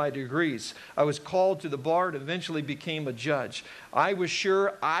obtained my degrees. I was called to the bar and eventually became a judge. I was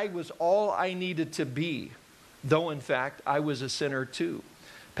sure I was all I needed to be, though in fact I was a sinner too.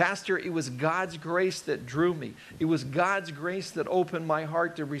 Pastor, it was God's grace that drew me. It was God's grace that opened my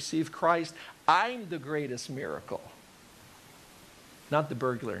heart to receive Christ. I'm the greatest miracle, not the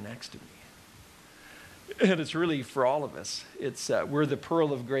burglar next to me. And it's really for all of us. We're the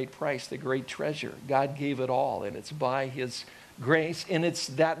pearl of great price, the great treasure. God gave it all, and it's by his grace. And it's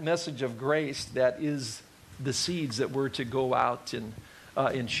that message of grace that is the seeds that we're to go out and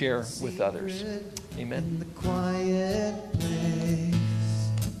share with others. Amen. In the quiet place,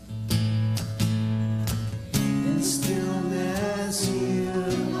 in stillness you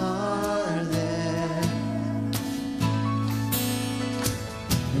are there.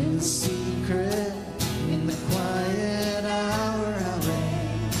 In secret, in the quiet hour, I'll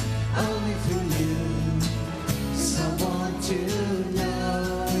wait only for you. 'Cause I want to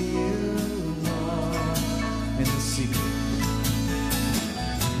know you more. In the secret,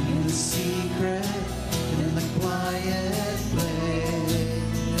 in the quiet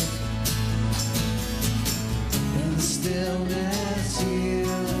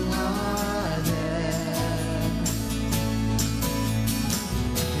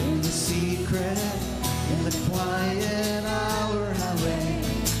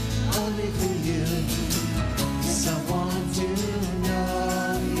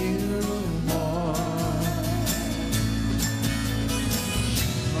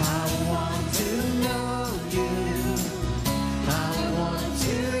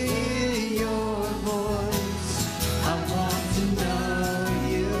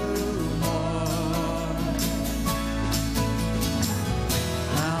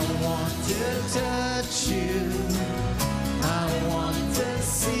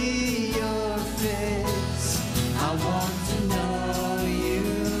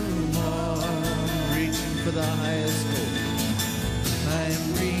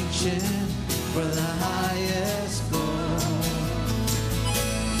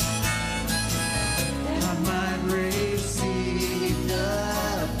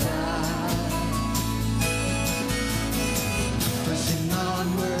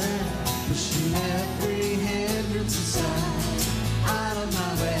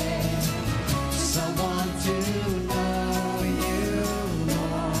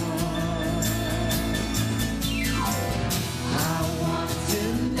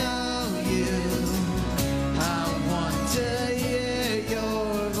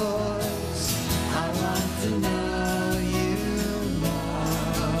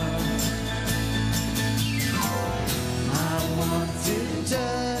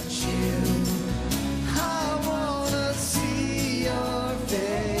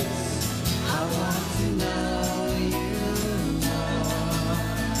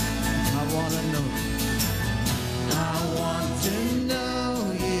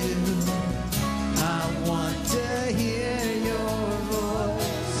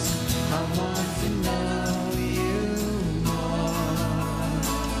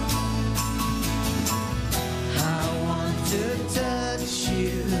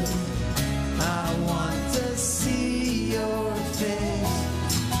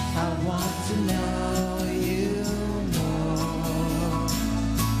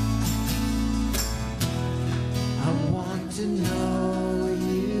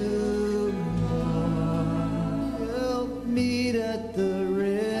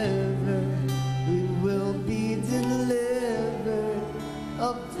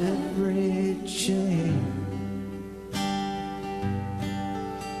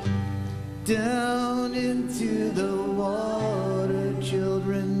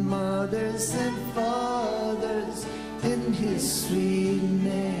mothers and fathers in his sweet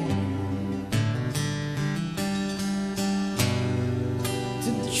name,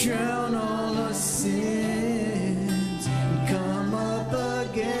 to drown all our sins and come up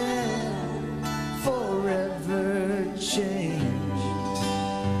again, forever changed,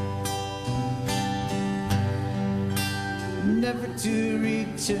 never to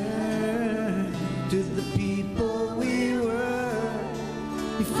return to the people we were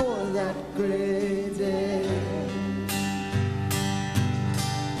before that great day.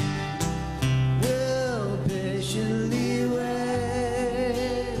 We'll patiently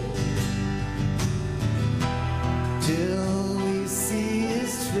wait till we see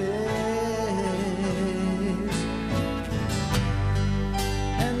his face,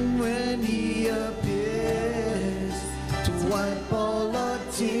 and when he appears to wipe all our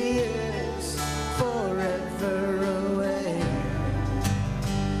tears forever away,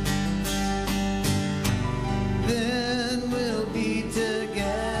 then we'll be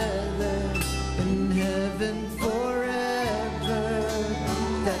together in heaven forever,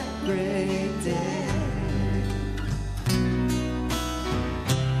 that great day.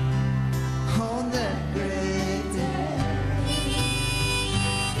 On that great day.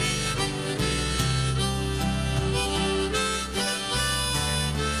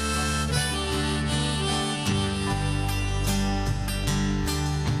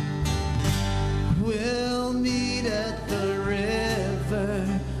 We'll meet at the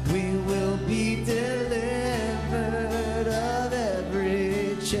river, we will be delivered of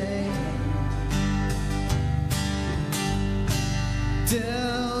every chain,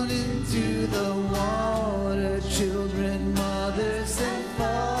 down into the water, children, mothers and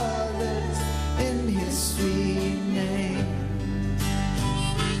fathers in his sweet name,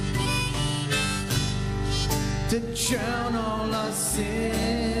 to drown all our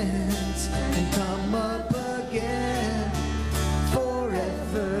sins and come up again,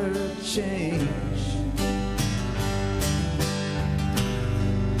 forever changed,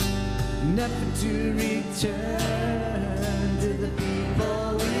 never to return.